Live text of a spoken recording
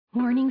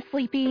Morning,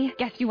 Sleepy.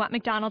 Guess you want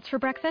McDonald's for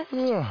breakfast?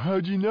 Oh,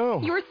 how'd you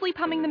know? You were sleep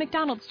humming the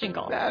McDonald's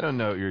jingle. I don't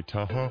know what you're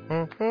talking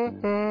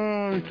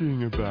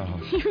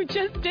about. You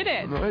just did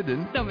it. No, I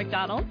didn't. So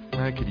McDonald's?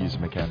 I could use a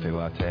McCafe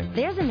latte.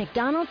 There's a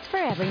McDonald's for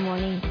every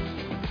morning.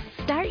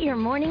 Start your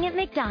morning at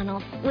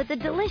McDonald's with a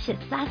delicious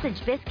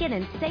sausage biscuit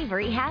and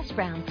savory hash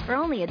browns for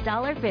only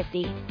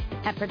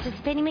 $1.50. At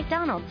participating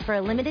McDonald's for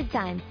a limited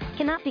time.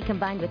 Cannot be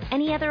combined with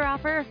any other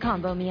offer or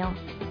combo meal.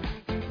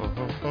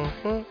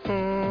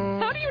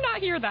 How do you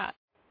not hear that?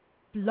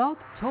 Blog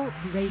Talk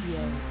Radio.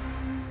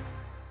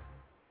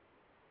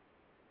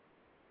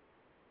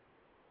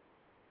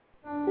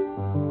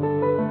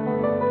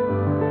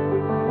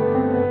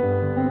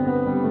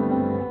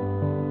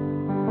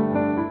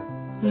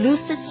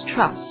 Lucis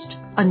Trust,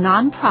 a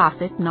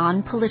non-profit,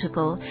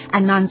 non-political,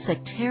 and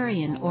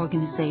non-sectarian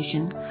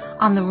organization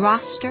on the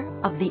roster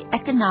of the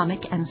Economic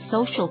and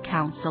Social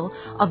Council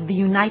of the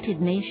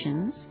United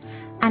Nations,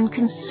 and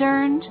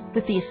concerned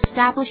with the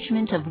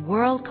establishment of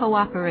world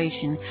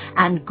cooperation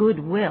and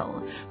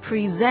goodwill,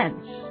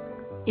 presents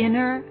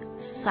Inner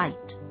Sight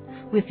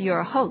with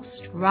your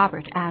host,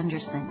 Robert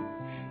Anderson.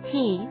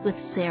 He, with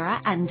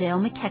Sarah and Dale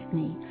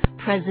McKechnie,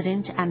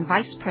 President and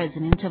Vice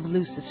President of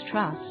Lucis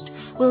Trust,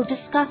 will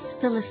discuss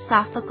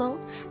philosophical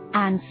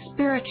and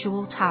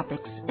spiritual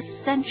topics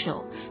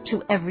essential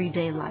to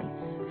everyday life.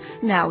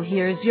 Now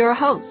here's your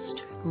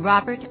host,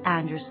 Robert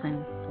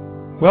Anderson.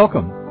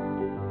 Welcome.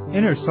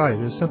 Inner sight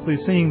is simply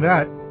seeing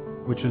that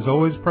which is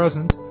always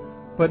present,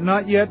 but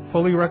not yet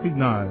fully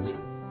recognized.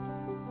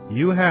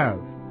 You have,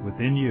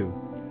 within you,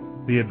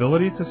 the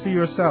ability to see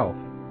yourself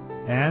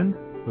and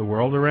the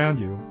world around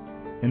you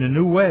in a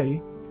new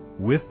way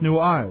with new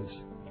eyes.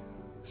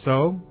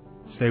 So,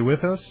 stay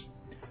with us,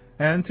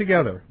 and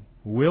together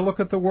we'll look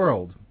at the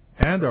world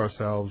and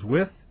ourselves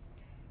with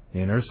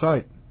inner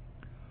sight.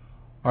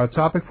 Our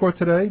topic for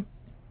today,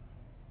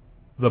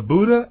 the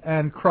Buddha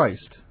and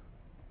Christ,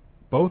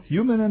 both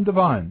human and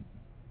divine.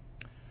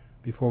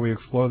 Before we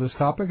explore this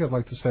topic, I'd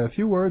like to say a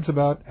few words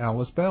about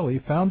Alice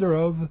Bailey, founder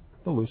of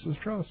the Lucis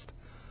Trust.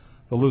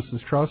 The Lucis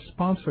Trust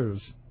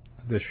sponsors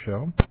this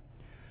show.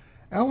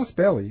 Alice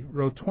Bailey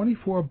wrote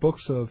 24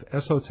 books of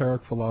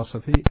esoteric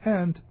philosophy,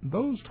 and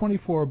those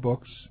 24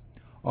 books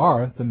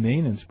are the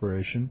main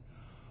inspiration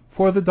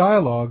for the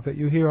dialogue that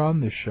you hear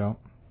on this show.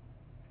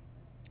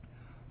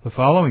 The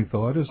following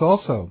thought is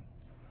also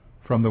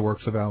from the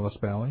works of Alice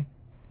Bailey.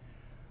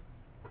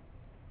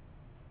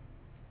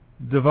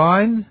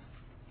 Divine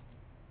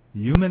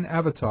human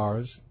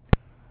avatars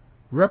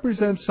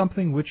represent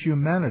something which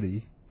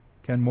humanity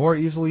can more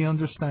easily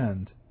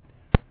understand,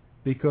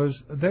 because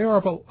they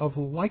are of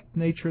like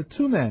nature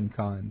to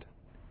mankind,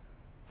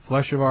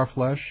 flesh of our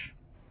flesh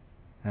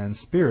and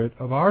spirit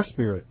of our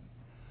spirit.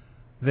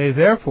 They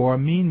therefore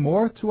mean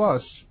more to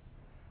us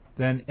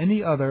than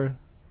any other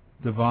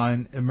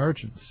divine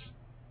emergence.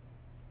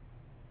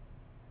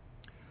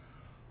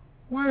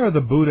 Why are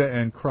the Buddha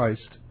and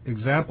Christ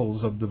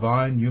examples of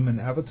divine human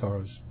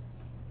avatars?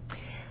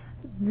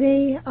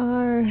 They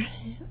are,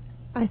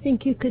 I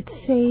think you could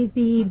say,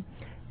 the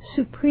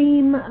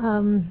supreme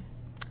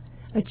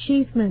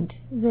achievement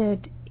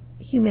that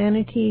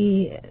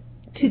humanity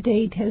to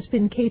date has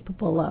been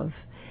capable of.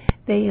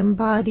 They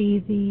embody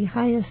the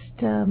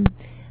highest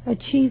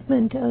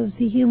achievement of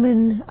the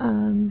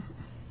human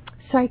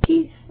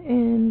psyche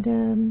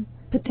and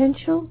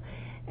potential,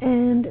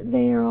 and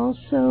they are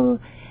also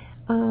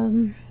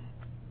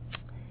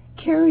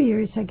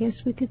carriers, I guess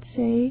we could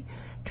say,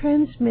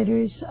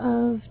 transmitters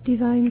of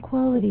divine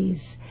qualities.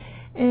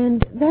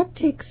 And that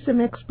takes some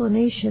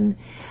explanation.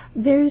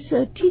 There's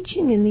a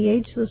teaching in the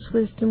Ageless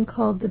Wisdom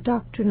called the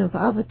Doctrine of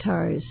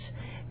Avatars.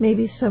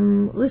 Maybe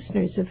some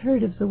listeners have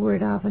heard of the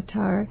word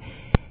avatar.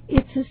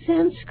 It's a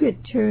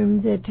Sanskrit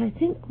term that I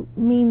think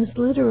means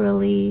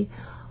literally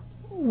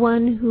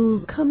one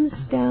who comes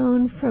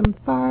down from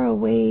far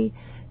away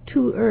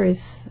to earth.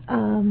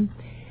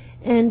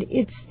 And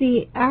it's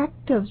the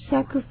act of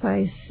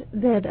sacrifice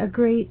that a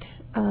great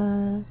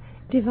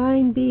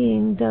divine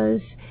being does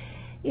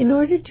in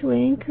order to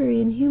anchor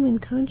in human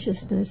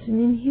consciousness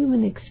and in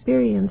human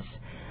experience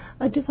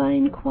a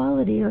divine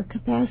quality or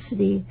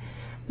capacity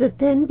that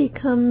then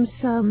becomes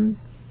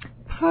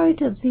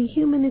part of the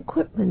human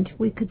equipment,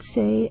 we could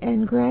say,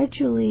 and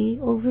gradually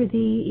over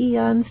the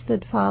eons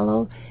that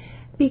follow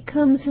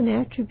becomes an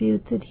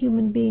attribute that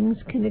human beings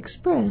can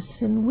express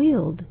and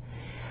wield.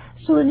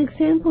 So an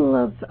example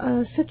of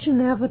such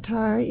an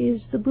avatar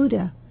is the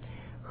Buddha,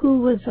 who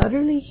was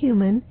utterly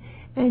human,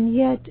 and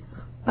yet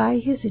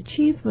by his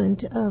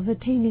achievement of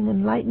attaining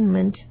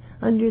enlightenment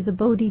under the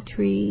Bodhi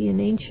tree in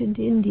ancient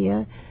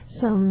India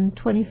some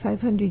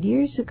 2,500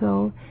 years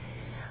ago,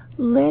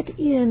 let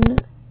in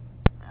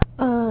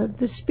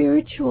the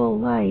spiritual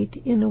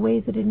light in a way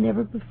that had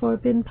never before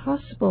been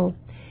possible.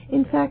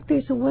 In fact,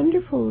 there's a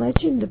wonderful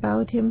legend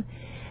about him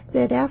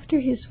that after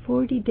his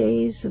 40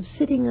 days of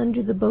sitting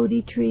under the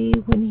Bodhi tree,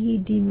 when he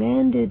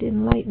demanded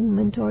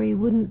enlightenment or he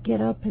wouldn't get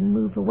up and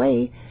move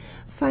away,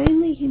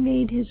 finally he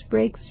made his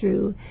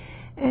breakthrough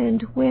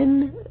And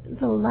when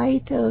the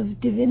light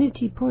of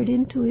divinity poured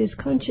into his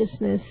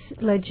consciousness,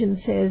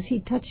 legend says, he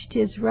touched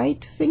his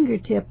right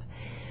fingertip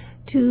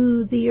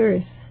to the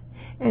earth,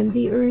 and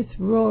the earth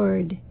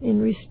roared in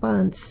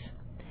response,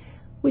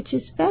 which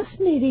is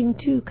fascinating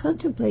to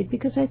contemplate,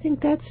 because I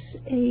think that's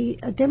a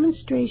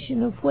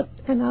demonstration of what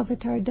an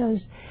avatar does.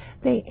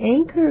 They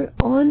anchor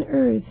on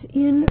earth,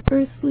 in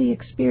earthly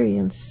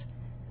experience,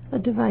 a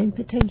divine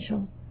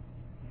potential.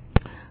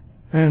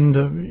 And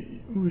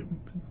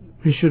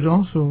we should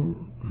also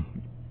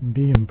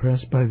be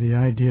impressed by the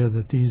idea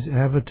that these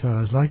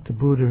avatars, like the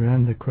Buddha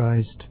and the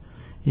Christ,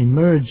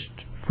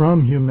 emerged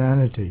from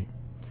humanity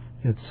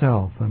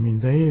itself. I mean,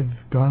 they've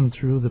gone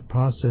through the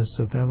process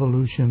of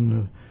evolution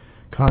of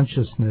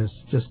consciousness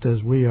just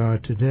as we are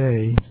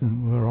today,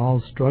 and we're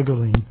all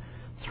struggling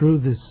through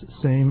this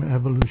same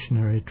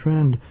evolutionary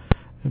trend.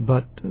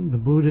 But the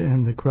Buddha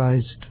and the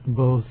Christ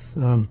both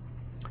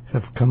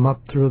have come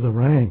up through the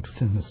ranks,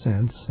 in a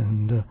sense,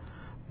 and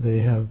they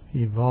have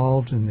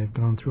evolved, and they've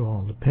gone through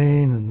all the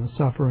pain and the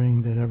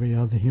suffering that every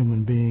other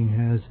human being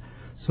has.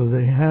 So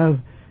they have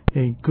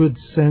a good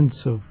sense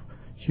of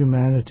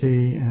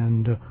humanity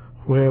and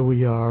where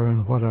we are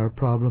and what our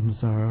problems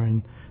are,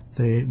 and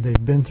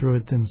they've been through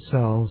it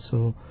themselves.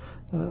 So,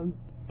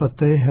 but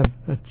they have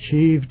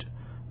achieved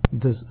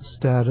the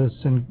status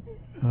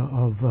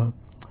of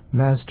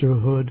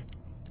masterhood.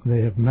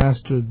 They have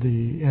mastered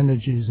the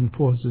energies and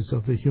forces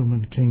of the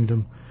human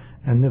kingdom,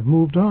 and they've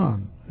moved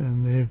on,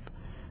 and they've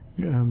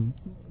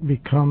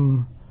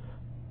become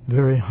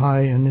very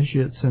high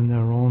initiates in their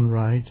own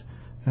right,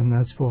 and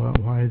that's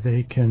why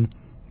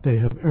they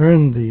have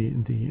earned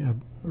the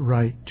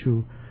right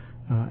to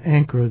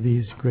anchor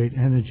these great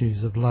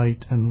energies of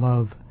light and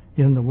love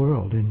in the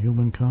world, in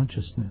human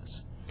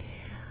consciousness.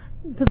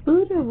 The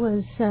Buddha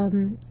was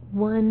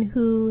one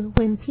who,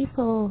 when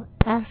people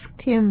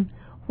asked him,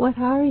 "What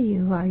are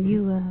you? Are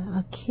you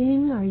a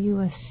king? Are you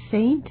a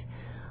saint?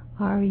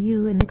 Are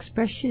you an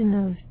expression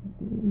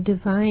of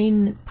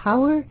divine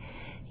power?"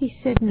 He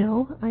said,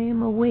 "No, I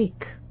am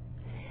awake."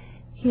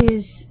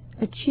 His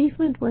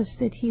achievement was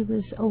that he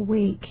was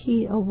awake.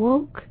 He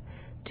awoke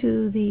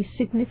to the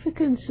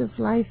significance of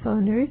life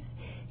on earth.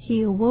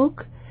 He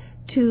awoke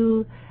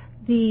to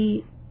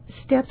the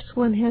steps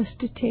one has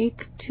to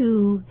take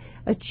to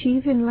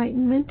achieve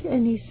enlightenment,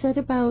 and he set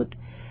about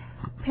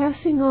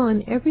passing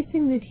on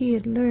everything that he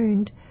had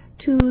learned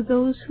to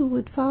those who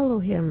would follow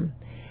him,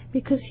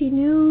 because he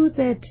knew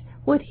that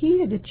what he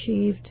had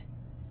achieved,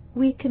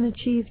 we can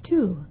achieve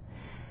too.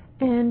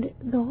 And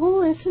the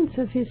whole essence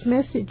of his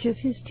message, of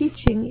his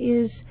teaching,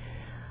 is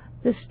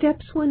the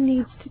steps one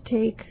needs to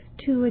take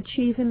to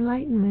achieve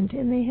enlightenment,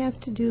 and they have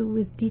to do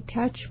with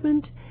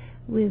detachment,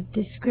 with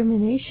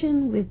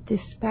discrimination, with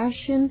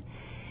dispassion.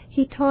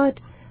 He taught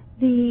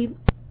the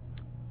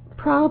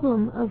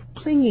problem of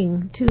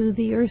clinging to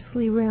the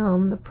earthly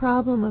realm, the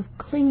problem of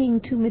clinging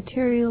to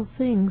material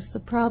things, the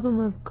problem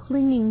of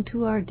clinging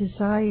to our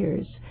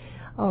desires,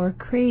 our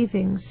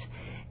cravings.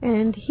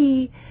 And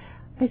he,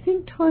 I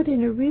think, taught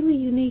in a really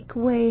unique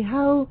way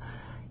how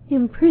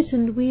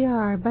imprisoned we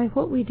are by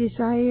what we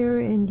desire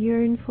and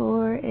yearn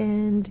for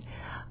and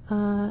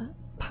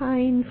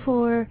pine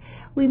for.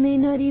 We may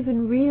not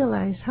even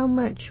realize how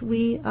much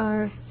we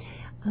are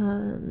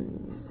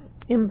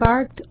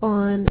embarked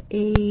on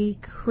a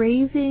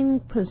craving,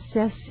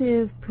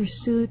 possessive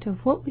pursuit of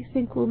what we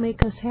think will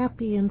make us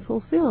happy and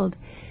fulfilled.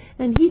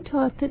 And he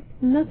taught that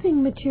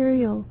nothing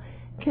material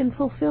can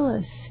fulfill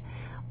us.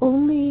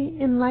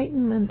 Only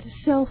enlightenment,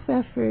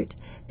 self-effort,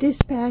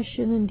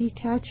 dispassion, and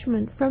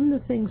detachment from the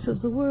things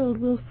of the world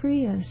will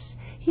free us.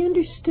 He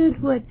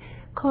understood what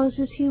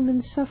causes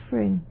human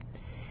suffering.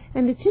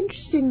 And it's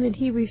interesting that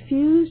he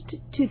refused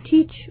to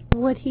teach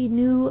what he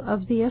knew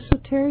of the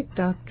esoteric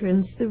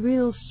doctrines, the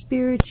real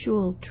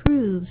spiritual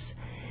truths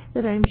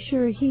that I'm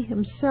sure he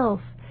himself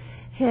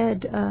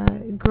had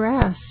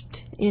grasped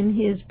in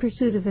his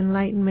pursuit of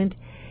enlightenment.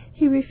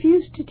 He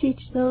refused to teach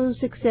those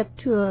except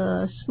to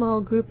a small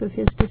group of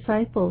his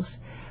disciples.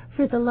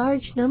 For the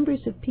large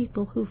numbers of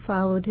people who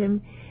followed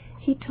him,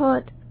 he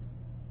taught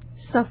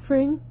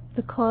suffering,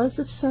 the cause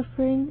of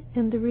suffering,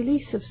 and the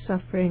release of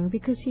suffering,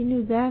 because he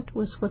knew that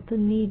was what the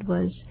need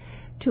was,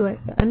 to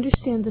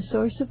understand the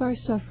source of our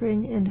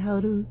suffering and how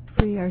to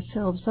free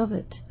ourselves of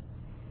it.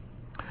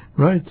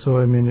 Right, so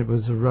I mean, it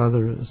was a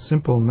rather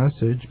simple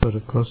message, but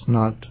of course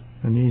not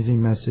an easy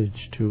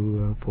message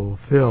to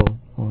fulfill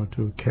or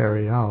to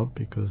carry out,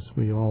 because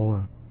we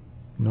all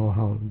know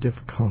how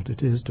difficult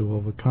it is to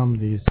overcome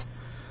these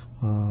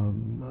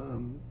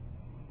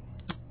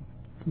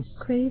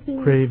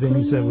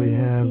cravings that we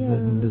have,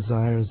 and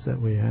desires that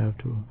we have,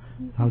 to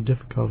how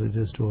difficult it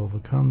is to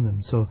overcome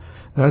them. So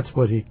that's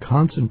what he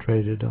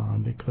concentrated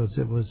on, because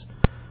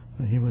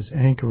he was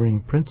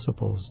anchoring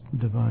principles,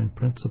 divine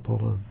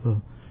principle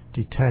of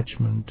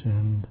detachment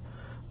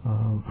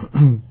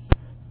and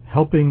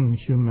helping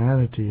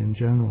humanity in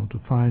general to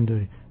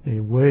find a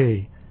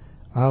way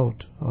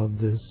out of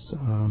this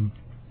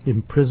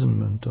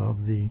imprisonment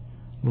of the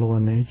lower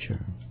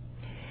nature.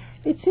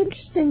 It's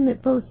interesting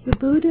that both the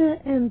Buddha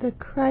and the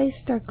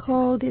Christ are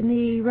called in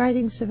the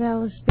writings of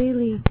Alice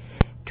Bailey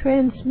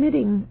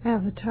transmitting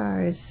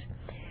avatars.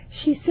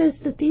 She says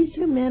that these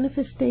are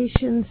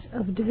manifestations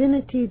of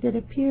divinity that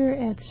appear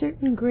at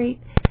certain great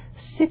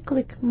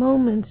cyclic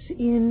moments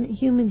in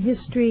human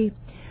history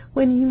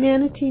when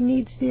humanity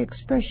needs the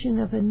expression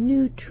of a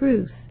new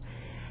truth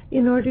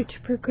in order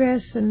to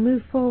progress and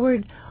move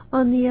forward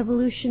on the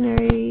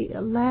evolutionary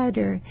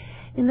ladder.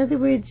 In other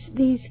words,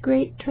 these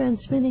great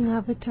transmitting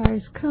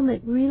avatars come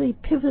at really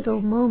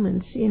pivotal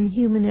moments in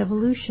human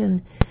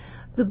evolution.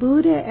 The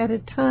Buddha at a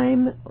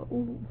time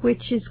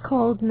which is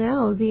called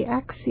now the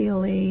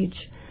Axial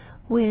Age,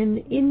 when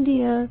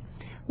India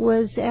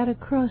was at a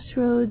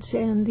crossroads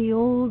and the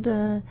old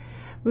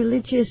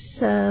religious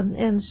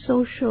and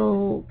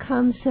social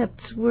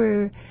concepts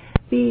were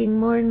being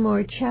more and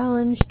more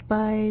challenged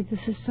by the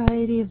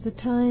society of the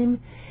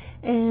time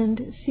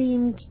and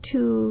seemed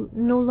to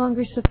no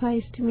longer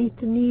suffice to meet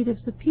the need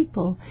of the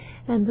people.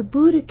 And the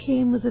Buddha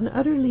came with an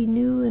utterly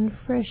new and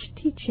fresh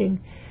teaching.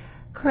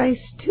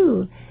 Christ,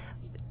 too,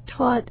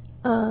 taught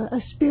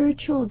a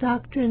spiritual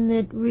doctrine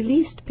that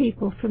released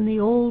people from the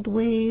old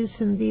ways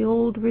and the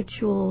old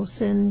rituals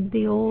and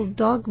the old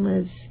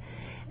dogmas.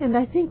 And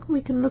I think we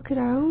can look at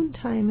our own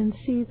time and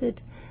see that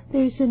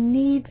there's a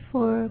need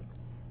for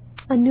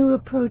a new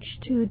approach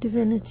to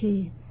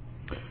divinity.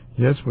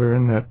 Yes, we're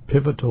in that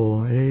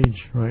pivotal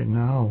age right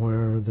now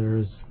where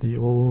there's the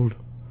old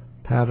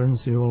patterns,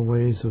 the old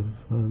ways of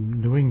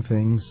doing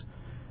things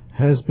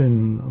has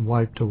been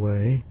wiped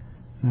away,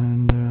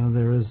 and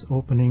there is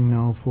opening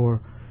now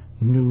for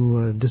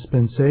new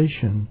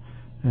dispensation,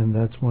 and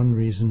that's one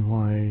reason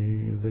why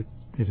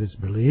it is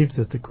believed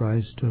that the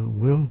Christ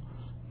will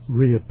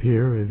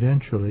reappear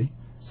eventually,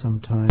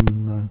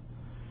 sometime,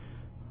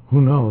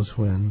 who knows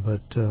when,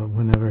 but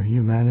whenever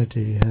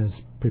humanity has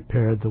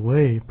prepared the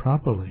way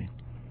properly.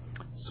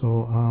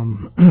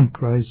 So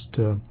Christ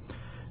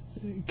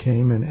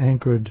came and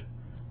anchored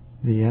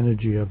the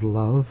energy of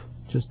love,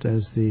 just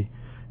as the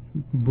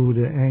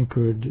Buddha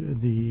anchored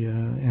the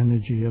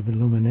energy of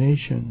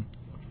illumination.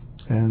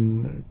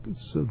 And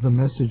so the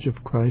message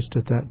of Christ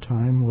at that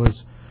time was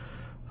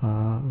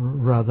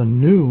rather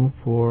new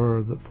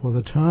for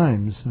the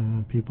times.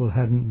 People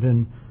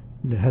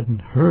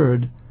hadn't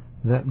heard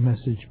that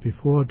message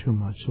before too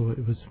much. So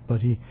it was, but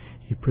he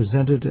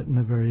presented it in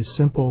a very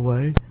simple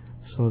way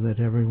so that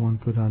everyone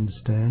could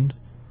understand,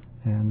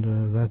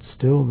 and that's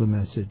still the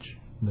message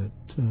that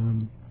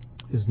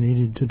is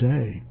needed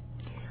today.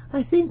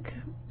 I think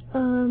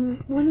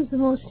one of the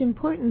most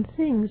important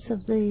things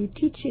of the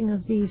teaching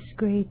of these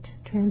great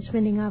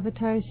transmitting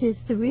avatars is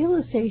the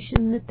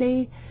realization that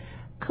they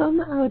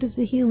come out of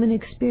the human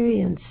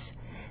experience.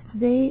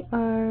 They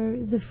are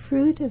the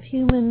fruit of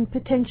human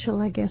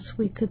potential, I guess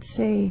we could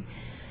say.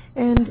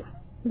 And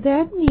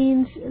that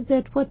means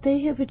that what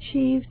they have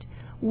achieved,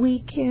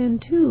 we can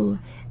too,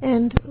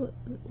 and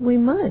we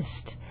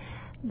must.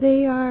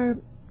 They are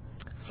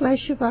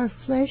flesh of our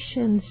flesh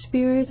and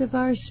spirit of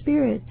our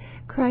spirit.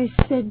 Christ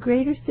said,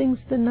 "Greater things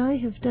than I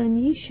have done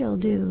ye shall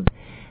do."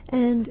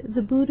 And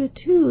the Buddha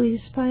too,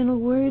 his final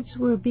words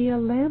were, "Be a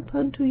lamp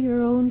unto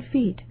your own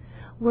feet.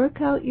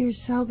 Work out your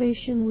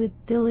salvation with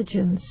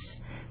diligence."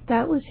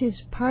 That was his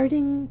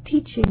parting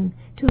teaching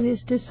to his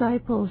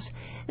disciples.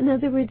 In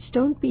other words,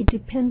 don't be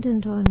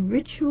dependent on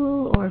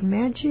ritual or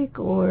magic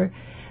or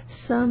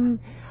some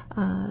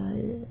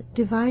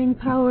divine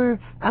power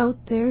out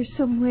there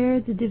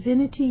somewhere. The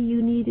divinity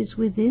you need is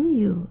within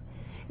you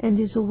and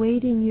is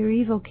awaiting your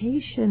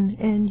evocation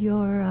and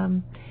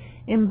your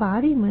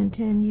embodiment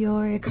and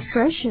your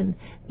expression.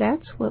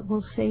 That's what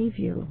will save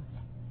you.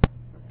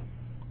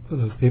 For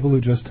those people who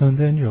just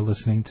tuned in, you're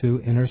listening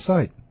to Inner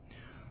Sight.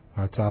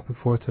 Our topic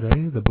for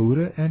today, the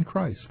Buddha and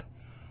Christ,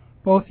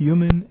 both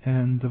human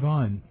and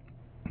divine.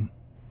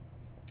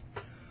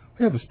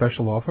 We have a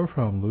special offer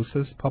from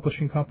Lucis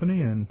Publishing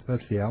Company, and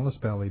that's the Alice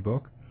Bailey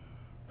book,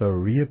 The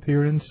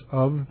Reappearance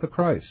of the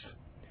Christ.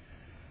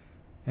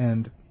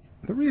 And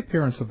the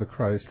reappearance of the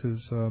Christ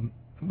is,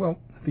 the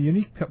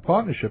unique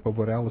partnership of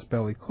what Alice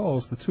Bailey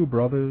calls the two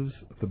brothers,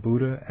 the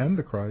Buddha and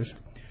the Christ,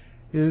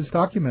 is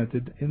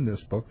documented in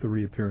this book, The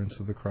Reappearance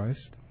of the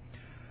Christ.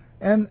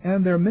 And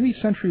their many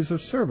centuries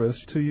of service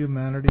to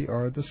humanity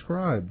are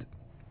described.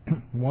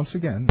 Once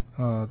again,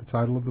 the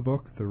title of the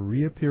book, The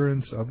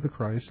Reappearance of the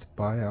Christ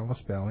by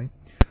Alice Bailey.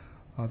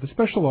 The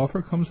special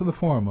offer comes in the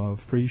form of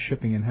free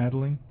shipping and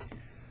handling.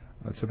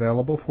 It's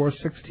available for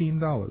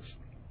 $16.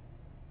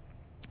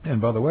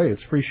 And by the way,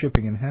 it's free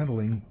shipping and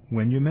handling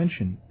when you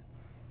mention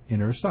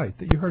Inner Sight,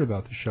 that you heard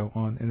about the show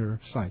on Inner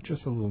Sight.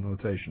 Just a little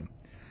notation.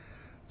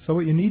 So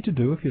what you need to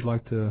do if you'd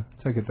like to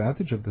take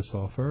advantage of this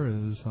offer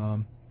is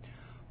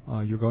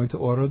you're going to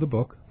order the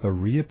book, The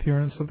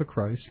Reappearance of the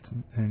Christ,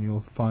 and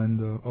you'll find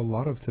a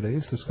lot of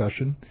today's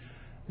discussion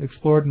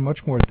explored in much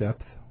more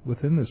depth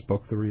within this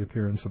book, The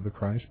Reappearance of the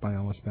Christ by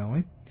Alice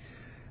Bailey.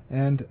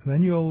 And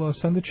then you'll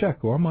send a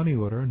check or money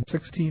order,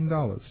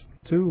 $16,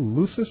 to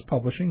Lucis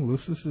Publishing.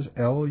 Lucis is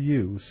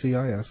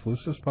Lucis,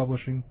 Lucis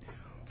Publishing,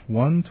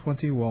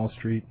 120 Wall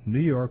Street, New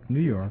York, New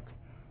York,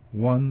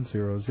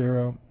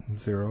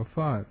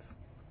 10005.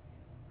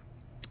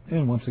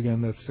 And once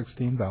again, that's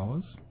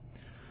 $16.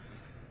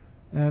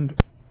 And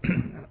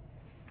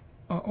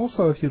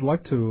also, if you'd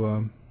like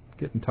to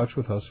get in touch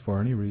with us for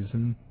any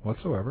reason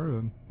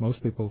whatsoever,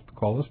 most people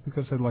call us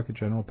because they'd like a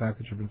general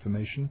package of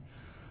information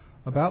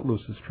about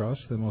Lucis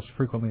Trust. The most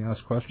frequently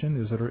asked question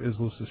is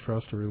Lucis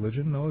Trust a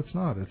religion? No, it's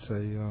not. It's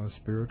a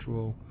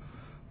spiritual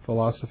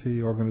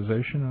philosophy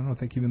organization. I don't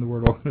think even the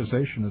word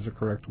organization is a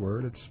correct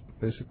word. It's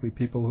basically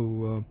people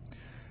who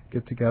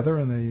get together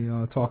and they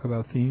talk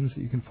about themes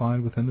that you can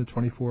find within the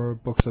 24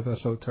 books of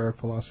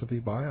esoteric philosophy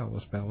by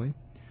Alice Bailey.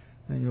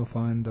 And you'll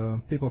find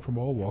people from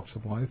all walks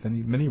of life,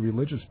 and many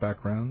religious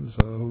backgrounds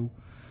who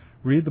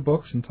read the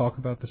books and talk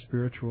about the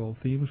spiritual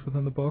themes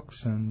within the books.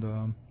 And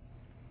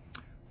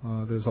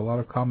there's a lot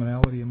of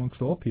commonality amongst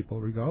all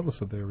people,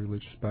 regardless of their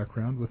religious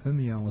background, within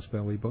the Alice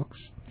Bailey books.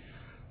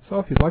 So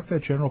if you'd like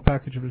that general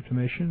package of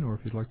information, or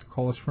if you'd like to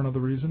call us for another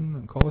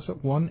reason, call us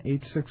at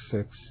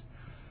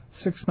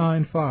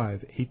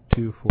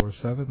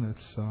 1-866-695-8247.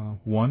 That's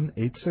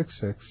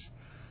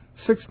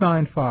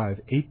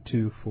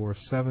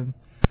 1-866-695-8247.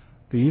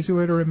 The easy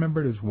way to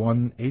remember it is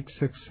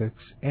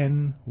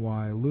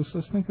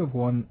 1-866-NY-LUCIS. Think of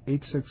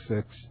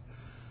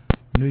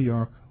 1-866-New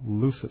York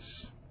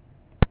Lucis.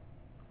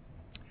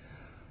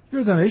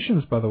 Your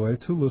donations, by the way,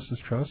 to Lucis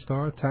Trust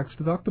are tax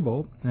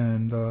deductible,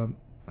 and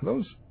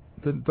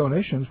the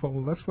donations,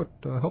 well, that's what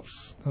helps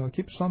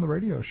keep us on the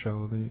radio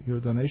show. Your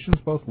donations,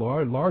 both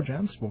large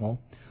and small,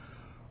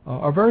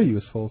 are very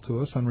useful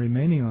to us on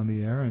remaining on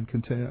the air and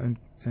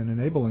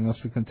enabling us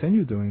to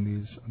continue doing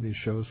these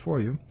shows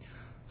for you.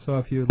 So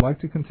if you'd like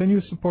to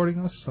continue supporting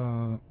us,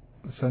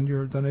 send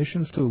your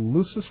donations to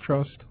Lucis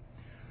Trust,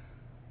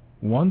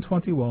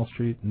 120 Wall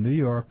Street, New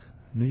York,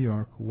 New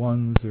York,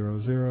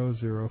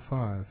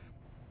 10005.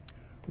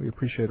 We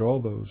appreciate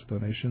all those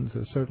donations.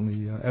 There's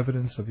certainly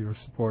evidence of your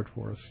support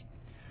for us.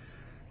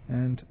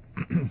 And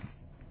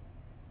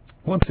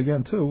once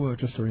again, too,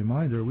 just a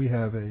reminder, we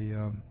have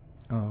a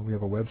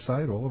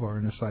website. All of our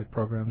Inner Sight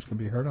programs can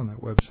be heard on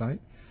that website,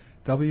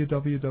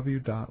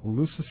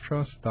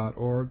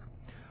 www.lucistrust.org.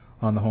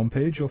 On the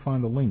homepage, you'll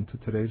find a link to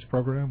today's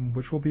program,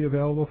 which will be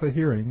available for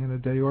hearing in a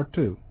day or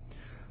two.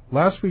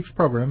 Last week's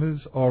program is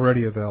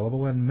already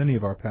available, and many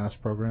of our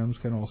past programs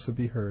can also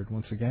be heard.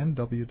 Once again,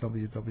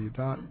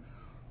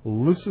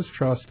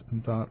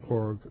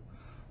 www.lucistrust.org.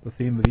 The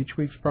theme of each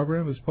week's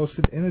program is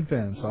posted in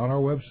advance on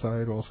our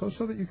website also,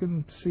 so that you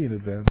can see in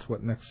advance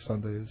what next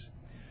Sunday's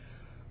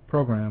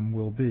program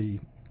will be.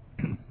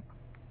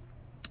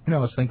 I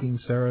was thinking,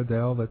 Sarah,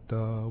 Dale, that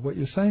what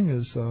you're saying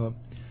is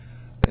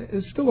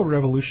still a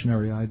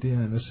revolutionary idea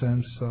in a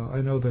sense.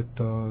 I know that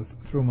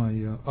through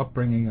my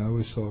upbringing, I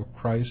always saw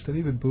Christ and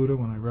even Buddha.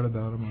 When I read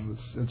about him, I was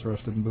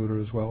interested in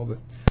Buddha as well. But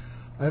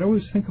I'd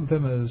always think of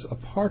them as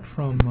apart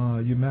from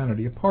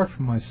humanity, apart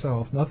from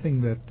myself,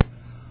 nothing that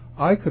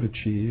I could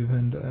achieve.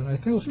 And I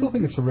still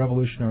think it's a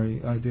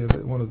revolutionary idea,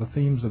 that one of the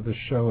themes of this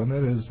show, and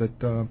that is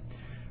that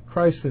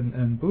Christ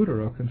and Buddha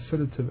are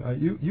considered to,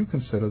 you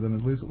consider them,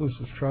 at least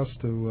Lucis Trust,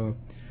 to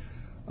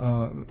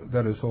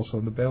that is also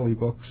in the Bailey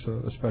books,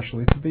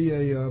 especially, to be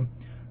an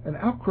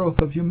outgrowth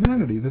of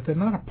humanity, that they're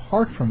not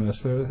apart from us.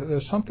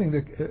 There's something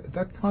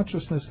that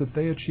consciousness that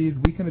they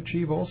achieved, we can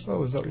achieve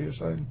also. Is that what you're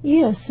saying?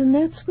 Yes, and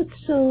that's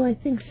what's so, I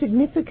think,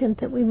 significant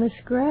that we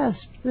must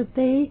grasp, that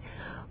they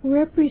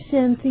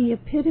represent the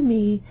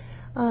epitome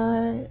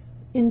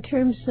in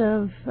terms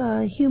of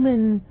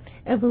human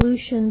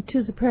evolution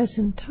to the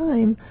present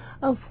time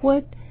of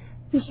what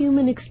the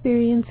human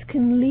experience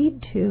can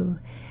lead to.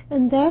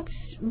 And that's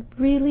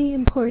really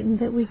important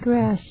that we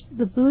grasp.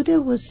 The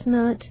Buddha was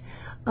not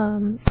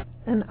an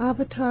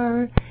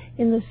avatar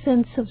in the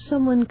sense of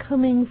someone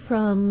coming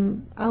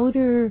from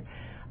outside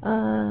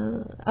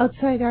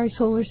our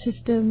solar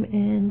system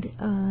and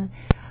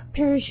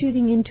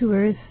parachuting into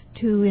Earth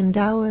to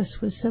endow us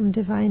with some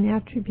divine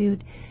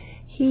attribute.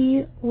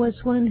 He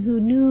was one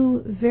who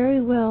knew very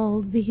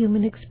well the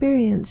human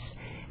experience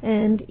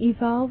and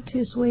evolved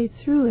his way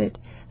through it,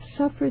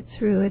 suffered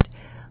through it,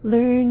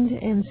 learned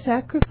and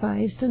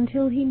sacrificed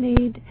until he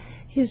made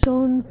his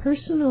own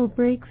personal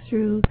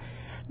breakthrough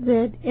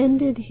that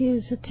ended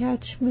his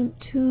attachment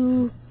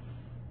to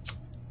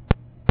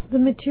the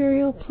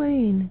material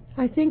plane.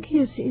 I think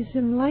his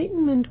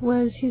enlightenment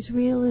was his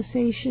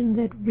realization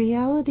that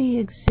reality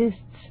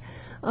exists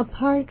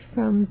apart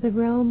from the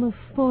realm of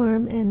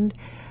form and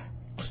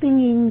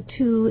clinging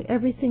to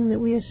everything that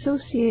we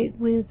associate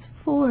with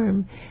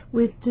form,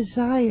 with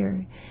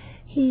desire.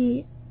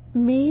 He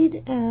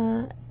made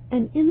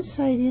an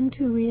insight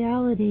into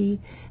reality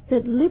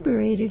that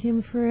liberated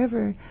him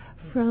forever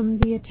from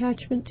the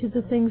attachment to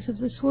the things of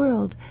this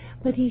world.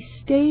 But he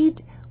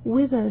stayed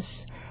with us,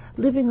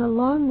 living a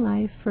long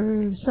life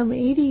for some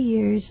 80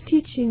 years,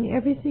 teaching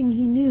everything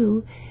he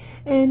knew,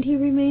 and he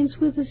remains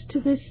with us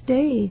to this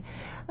day.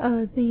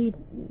 The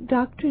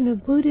doctrine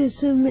of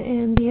Buddhism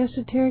and the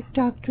esoteric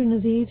doctrine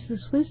of the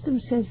Ageless Wisdom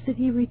says that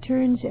he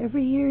returns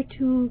every year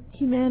to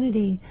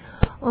humanity.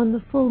 on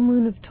the full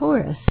moon of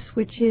Taurus,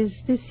 which is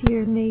this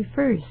year, May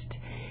 1st.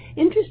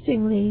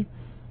 Interestingly,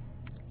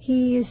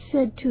 he is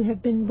said to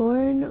have been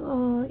born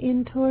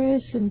in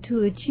Taurus and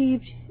to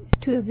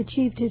have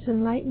achieved his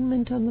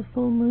enlightenment on the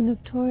full moon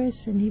of Taurus,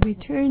 and he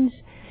returns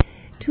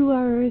to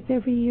our Earth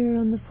every year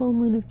on the full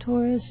moon of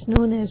Taurus,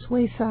 known as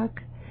Wesak,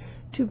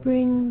 to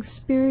bring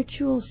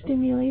spiritual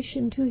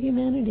stimulation to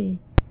humanity.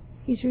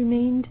 He's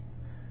remained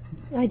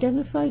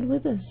identified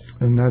with us.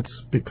 And that's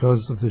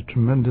because of the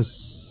tremendous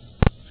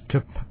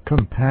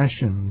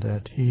compassion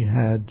that he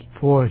had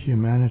for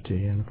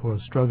humanity and for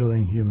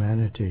struggling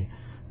humanity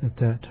at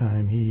that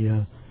time. He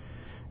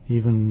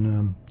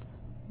even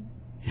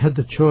had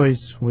the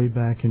choice way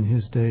back in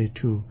his day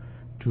to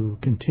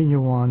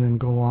continue on and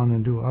go on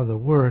and do other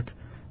work,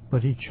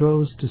 but he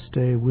chose to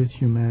stay with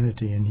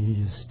humanity, and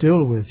he is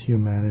still with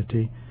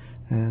humanity,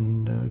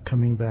 and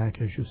coming back,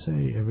 as you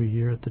say, every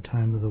year at the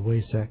time of the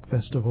Wesak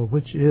Festival,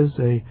 which is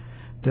a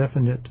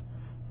definite,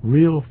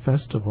 real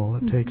festival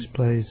that takes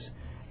place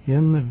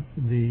in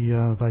the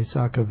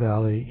Vaisakha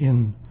Valley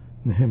in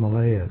the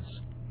Himalayas,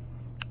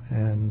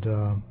 and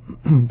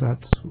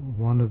that's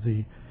one of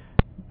the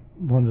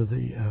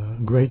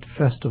great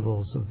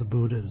festivals of the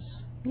Buddhas.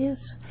 Yes,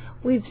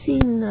 we've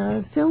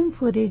seen film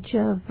footage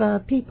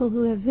of people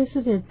who have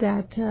visited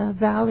that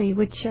valley,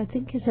 which I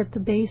think is at the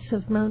base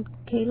of Mount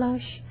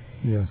Kailash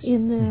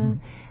in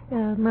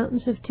the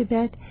mountains of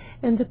Tibet.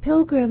 And the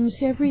pilgrims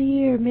every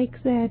year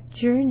make that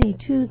journey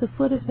to the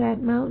foot of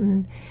that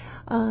mountain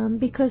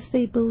because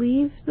they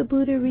believe the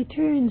Buddha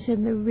returns,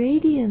 and the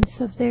radiance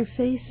of their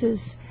faces,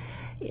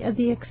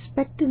 the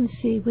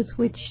expectancy with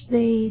which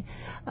they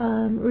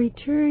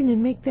return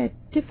and make that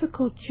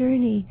difficult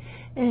journey,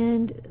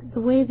 and the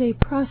way they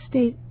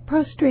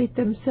prostrate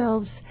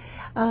themselves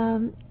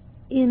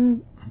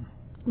in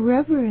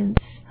reverence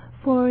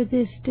for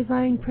this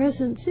divine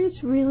presence, is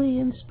really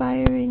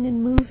inspiring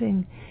and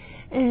moving.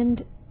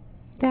 And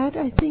that,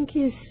 I think,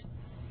 is,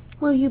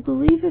 well, you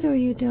believe it or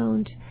you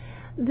don't,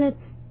 that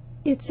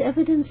it's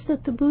evidence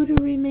that the Buddha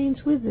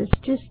remains with us,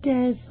 just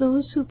as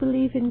those who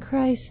believe in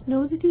Christ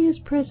know that he is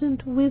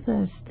present with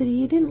us, that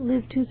he didn't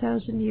live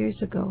 2,000 years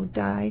ago,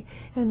 die,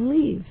 and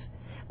leave,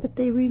 but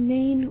they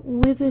remain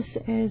with us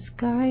as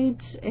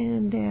guides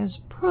and as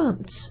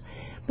prompts,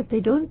 but they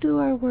don't do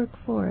our work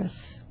for us.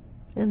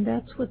 And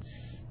that's what's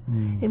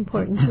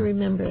important to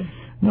remember.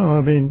 No,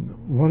 I mean,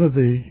 one of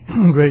the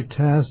great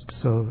tasks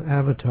of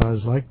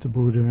avatars like the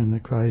Buddha and the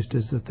Christ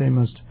is that they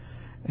must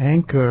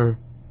anchor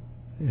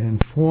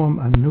and form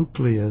a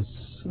nucleus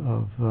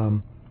of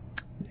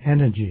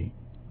energy,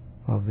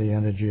 of the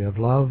energy of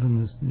love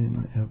and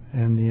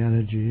the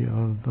energy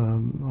of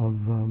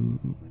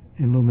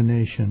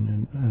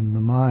illumination and the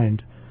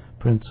mind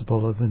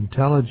principle of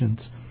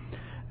intelligence.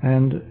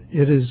 And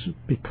it is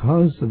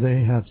because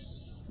they have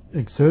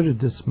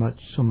exerted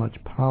so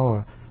much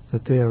power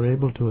that they are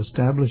able to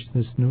establish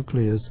this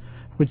nucleus,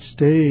 which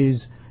stays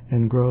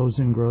and grows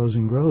and grows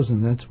and grows.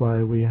 And that's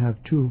why we have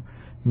two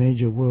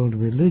major world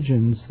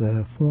religions that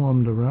are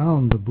formed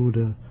around the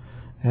Buddha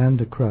and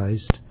the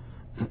Christ,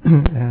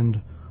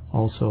 and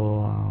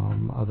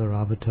also other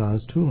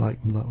avatars too,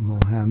 like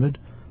Muhammad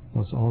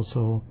was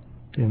also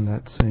in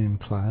that same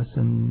class,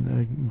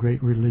 and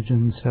great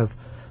religions have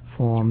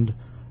formed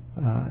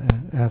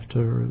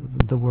after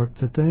the work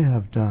that they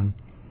have done.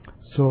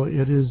 So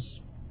it is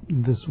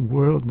the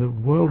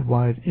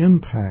worldwide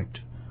impact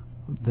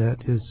that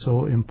is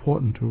so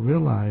important to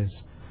realize,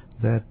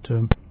 that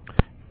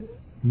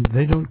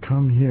they don't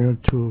come here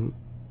to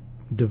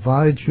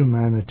divide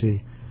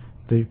humanity.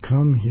 They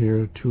come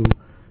here to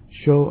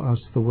show us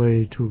the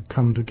way to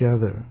come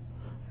together.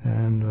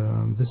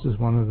 And this is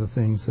one of the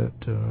things that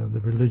the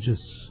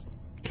religious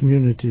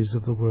communities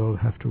of the world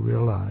have to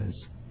realize,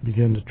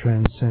 begin to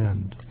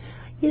transcend.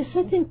 Yes,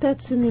 I think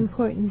that's an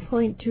important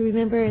point to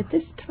remember at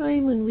this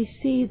time when we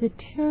see the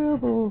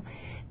terrible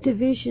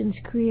divisions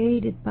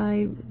created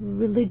by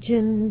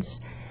religions,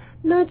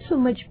 not so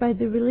much by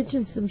the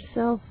religions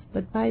themselves,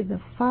 but by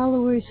the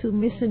followers who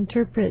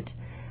misinterpret,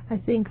 I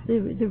think, the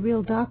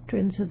real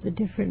doctrines of the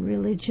different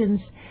religions,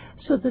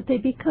 so that they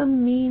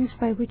become means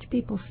by which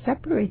people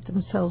separate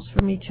themselves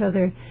from each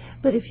other.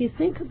 But if you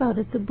think about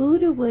it, the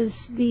Buddha was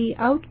the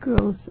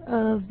outgrowth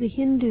of the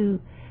Hindu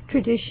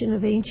tradition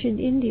of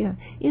ancient India,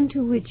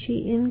 into which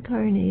he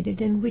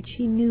incarnated and which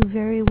he knew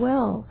very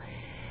well.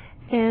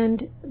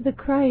 And the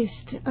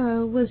Christ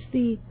was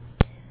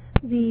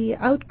the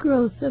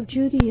outgrowth of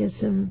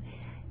Judaism,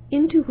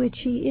 into which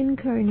he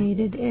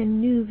incarnated and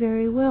knew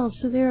very well.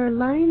 So there are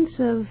lines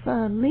of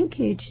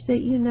linkage that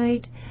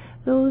unite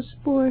those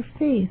four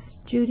faiths: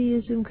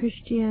 Judaism,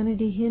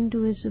 Christianity,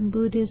 Hinduism,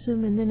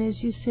 Buddhism, and then,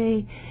 as you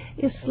say,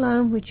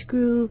 Islam, which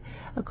grew,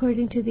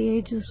 according to the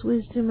ageless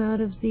wisdom,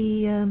 out of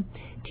the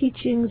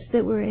teachings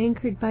that were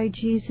anchored by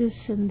Jesus,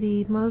 and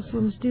the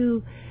Muslims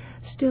do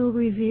still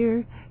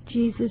revere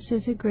Jesus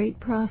as a great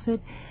prophet.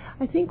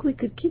 I think we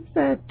could keep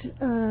that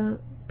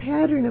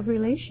pattern of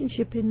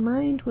relationship in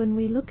mind when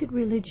we look at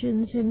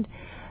religions, and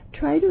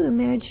try to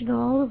imagine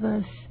all of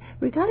us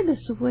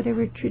regardless of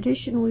whatever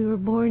tradition we were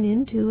born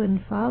into and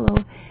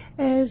follow,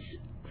 as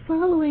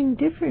following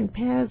different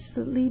paths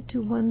that lead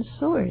to one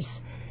source.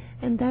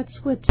 And that's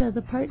what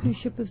the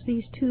partnership of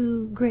these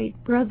two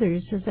great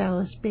brothers, as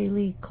Alice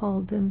Bailey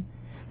called them,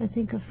 I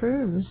think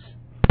affirms.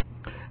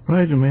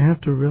 Right, and we have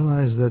to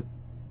realize that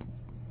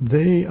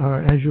they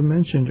are, as you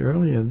mentioned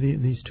earlier,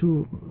 these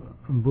two,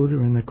 Buddha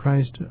and the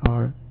Christ,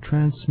 are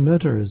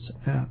transmitter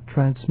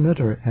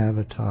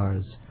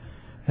avatars,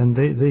 and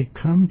they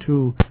come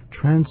to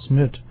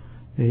transmit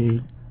a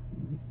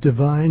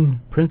divine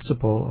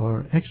principle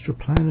or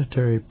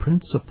extraplanetary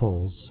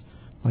principles,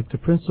 like the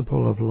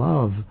principle of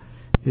love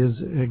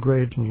is a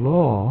great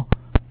law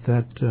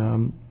that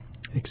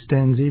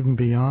extends even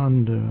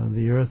beyond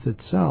the earth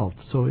itself.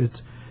 So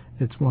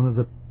it's one of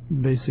the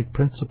basic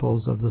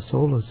principles of the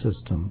solar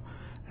system,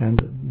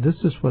 and this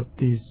is what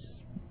these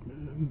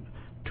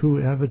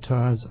two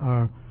avatars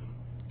are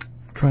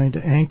trying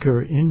to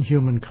anchor in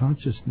human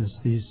consciousness,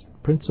 these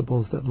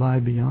principles that lie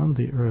beyond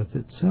the earth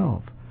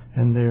itself,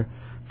 and they're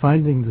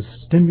finding the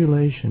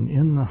stimulation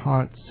in the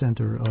heart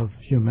center of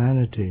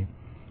humanity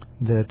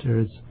that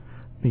is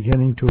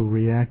beginning to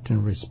react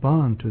and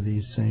respond to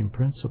these same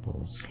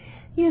principles.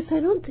 Yes,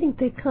 I don't think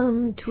they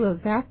come to a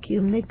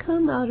vacuum. They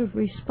come out of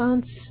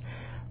response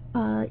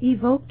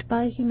evoked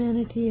by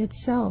humanity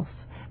itself.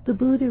 The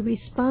Buddha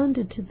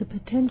responded to the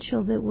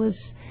potential that was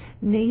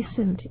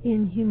nascent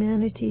in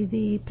humanity,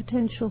 the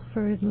potential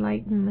for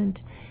enlightenment,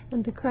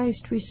 and the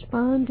Christ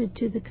responded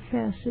to the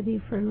capacity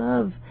for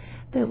love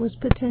that was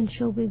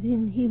potential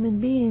within human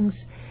beings.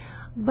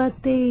 But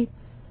they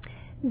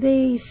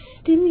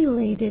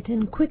stimulate it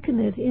and quicken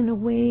it in a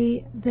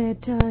way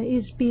that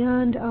is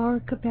beyond our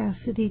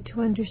capacity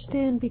to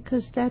understand,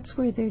 because that's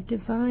where their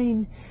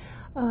divine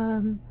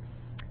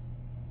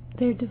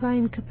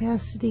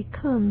capacity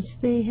comes.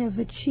 They have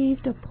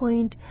achieved a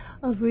point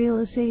of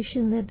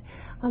realization that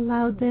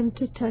allowed them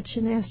to touch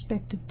an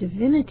aspect of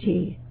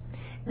divinity,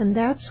 and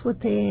that's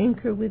what they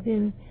anchor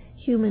within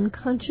human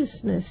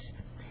consciousness.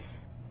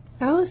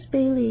 Alice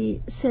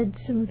Bailey said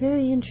some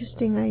very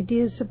interesting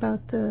ideas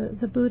about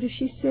the Buddha.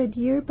 She said,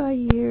 year by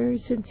year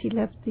since he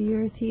left the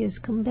earth, he has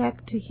come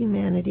back to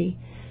humanity,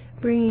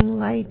 bringing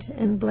light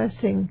and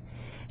blessing.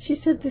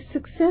 She said the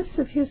success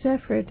of his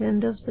effort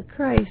and of the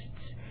Christ's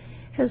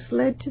has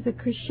led to the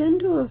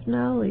crescendo of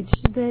knowledge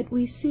that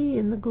we see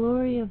in the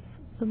glory of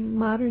the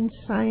modern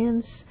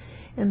science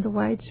and the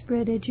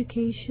widespread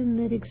education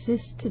that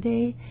exists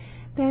today.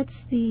 That's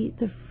the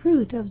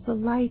fruit of the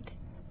light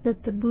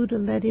that the Buddha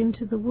let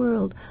into the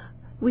world.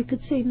 We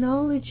could say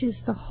knowledge is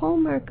the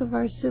hallmark of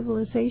our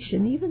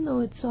civilization, even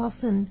though it's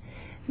often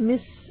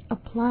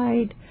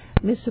misapplied,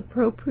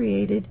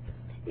 misappropriated.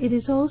 It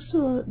is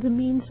also the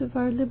means of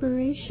our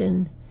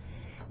liberation.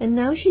 And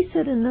now she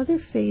said another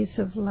phase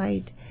of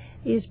light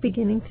is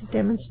beginning to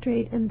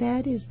demonstrate, and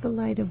that is the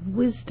light of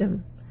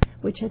wisdom,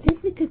 which I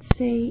think we could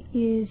say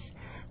is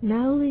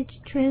knowledge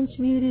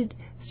transmuted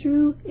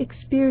through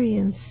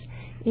experience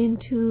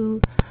into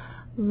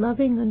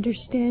loving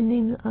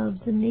understanding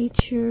of the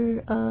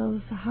nature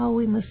of how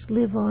we must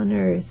live on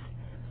earth.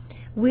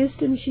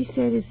 Wisdom, she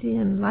said, is the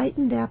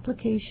enlightened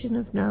application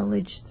of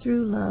knowledge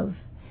through love,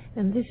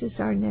 and this is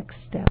our next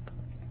step.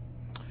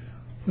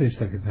 Please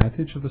take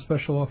advantage of the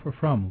special offer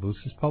from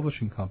Lucis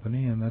Publishing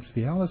Company, and that's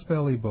the Alice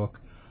Bailey book,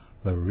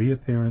 The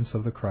Reappearance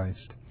of the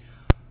Christ.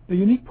 The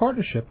unique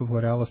partnership of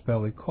what Alice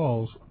Bailey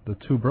calls the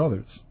two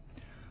brothers,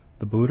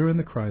 the Buddha and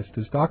the Christ,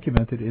 is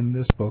documented in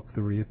this book,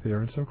 The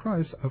Reappearance of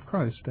Christ,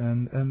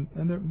 and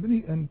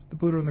the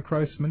Buddha and the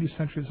Christ's many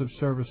centuries of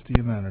service to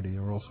humanity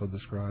are also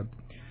described.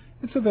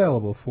 It's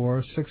available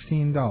for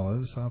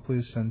 $16.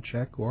 Please send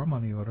check or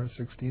money order,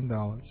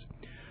 $16.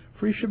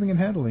 Free shipping and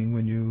handling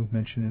when you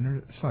mention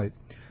Inner Sight.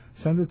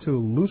 Send it to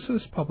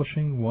Lucis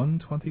Publishing,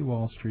 120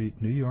 Wall Street,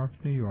 New York,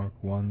 New York,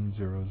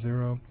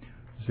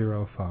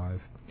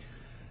 10005.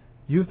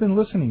 You've been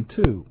listening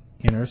to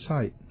Inner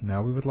Sight.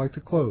 Now we would like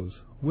to close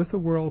with a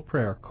world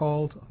prayer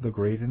called the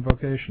Great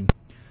Invocation.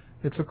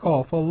 It's a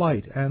call for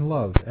light and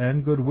love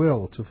and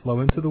goodwill to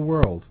flow into the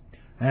world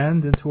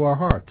and into our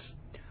hearts.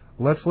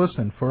 Let's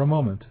listen for a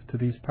moment to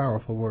these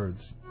powerful words.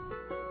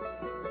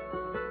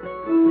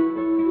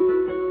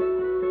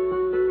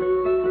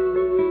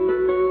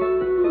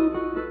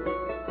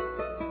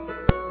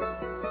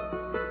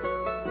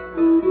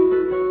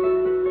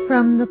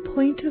 From the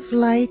point of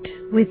light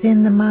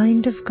within the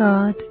mind of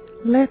God,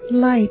 let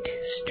light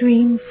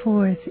stream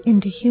forth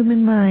into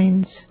human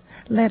minds.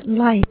 Let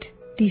light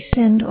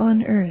descend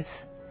on earth.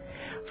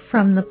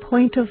 From the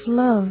point of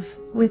love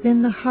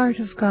within the heart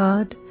of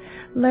God,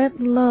 let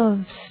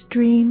love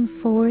stream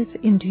forth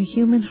into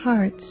human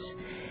hearts.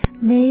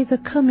 May the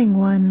coming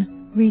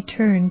one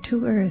return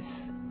to earth.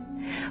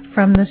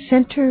 From the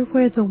center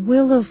where the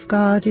will of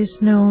God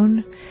is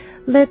known,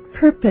 let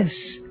purpose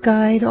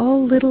guide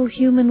all little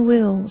human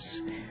wills,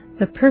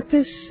 the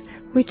purpose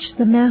which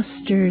the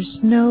masters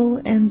know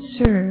and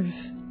serve.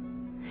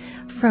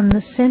 From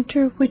the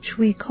center which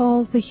we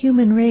call the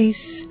human race,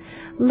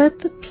 let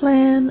the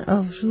plan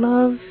of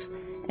love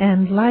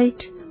and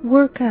light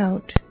work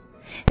out.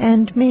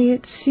 and may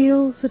it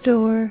seal the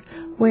door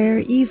where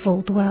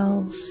evil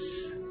dwells.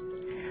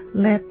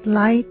 Let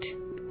light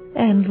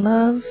and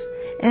love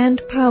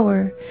and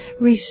power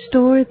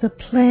restore the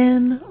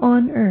plan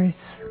on earth.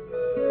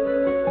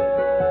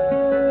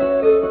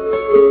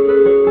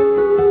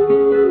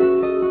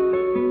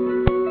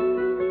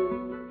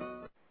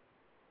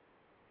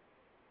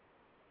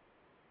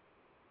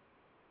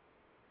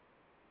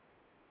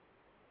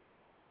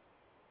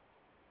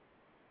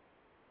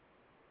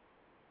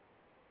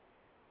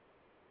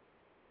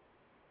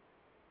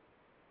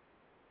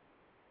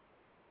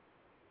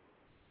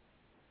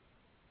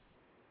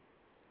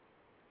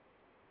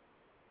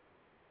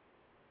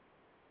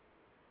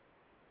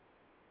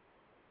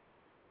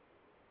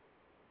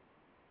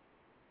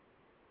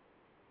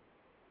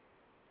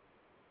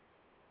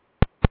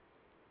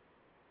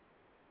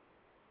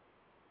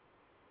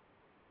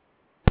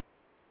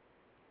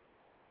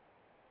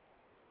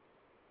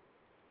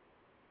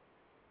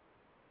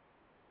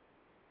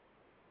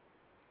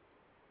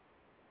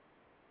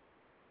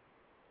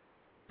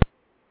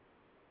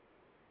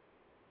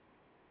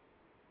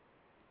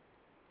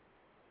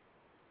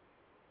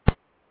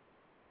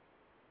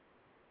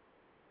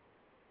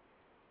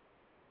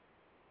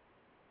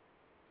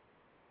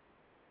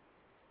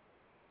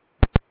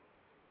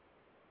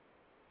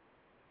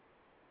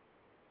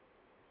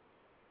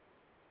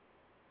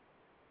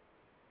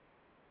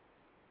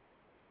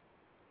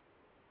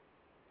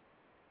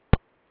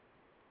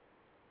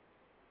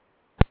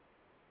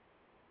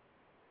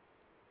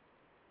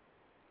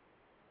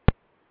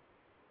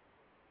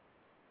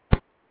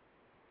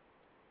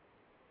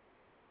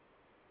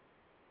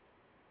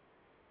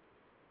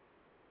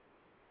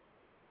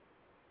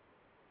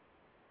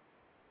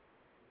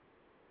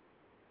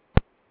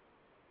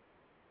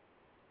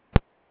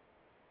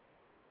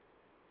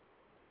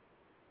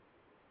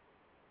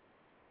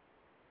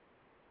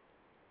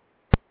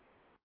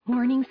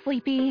 Morning,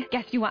 Sleepy.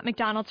 Guess you want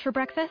McDonald's for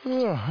breakfast?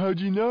 Oh, how'd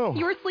you know?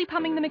 You were asleep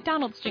humming the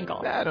McDonald's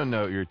jingle. I don't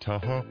know what you're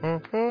talking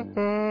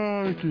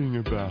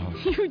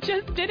about. You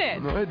just did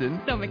it. No, I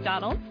didn't. So,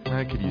 McDonald's?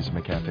 I could use my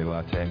cafe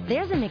latte.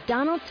 There's a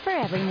McDonald's for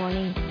every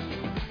morning.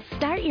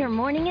 Start your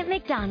morning at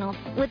McDonald's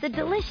with a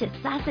delicious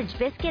sausage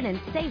biscuit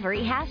and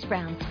savory hash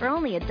browns for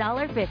only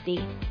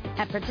 $1.50.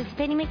 At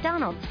participating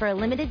McDonald's for a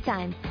limited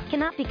time.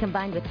 Cannot be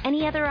combined with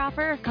any other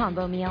offer or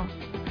combo meal.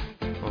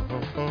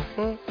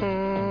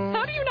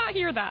 How do you not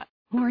hear that?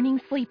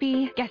 Morning,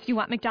 Sleepy. Guess you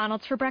want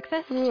McDonald's for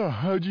breakfast? Oh,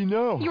 how'd you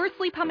know? You were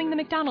asleep humming the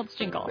McDonald's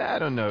jingle. I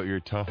don't know what you're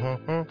talking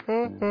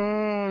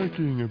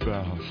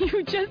about.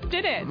 You just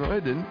did it. No, I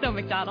didn't. So,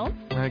 McDonald's?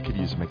 I could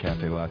use my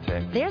cafe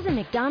latte. There's a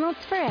McDonald's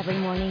for every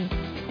morning.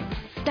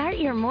 Start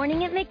your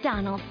morning at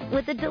McDonald's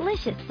with a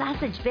delicious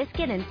sausage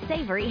biscuit and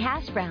savory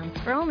hash browns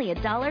for only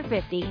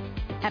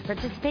 $1.50. At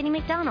participating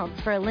McDonald's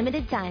for a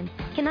limited time.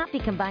 Cannot be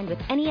combined with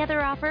any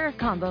other offer or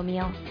combo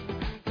meal.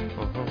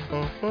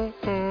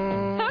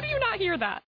 How do you not hear that?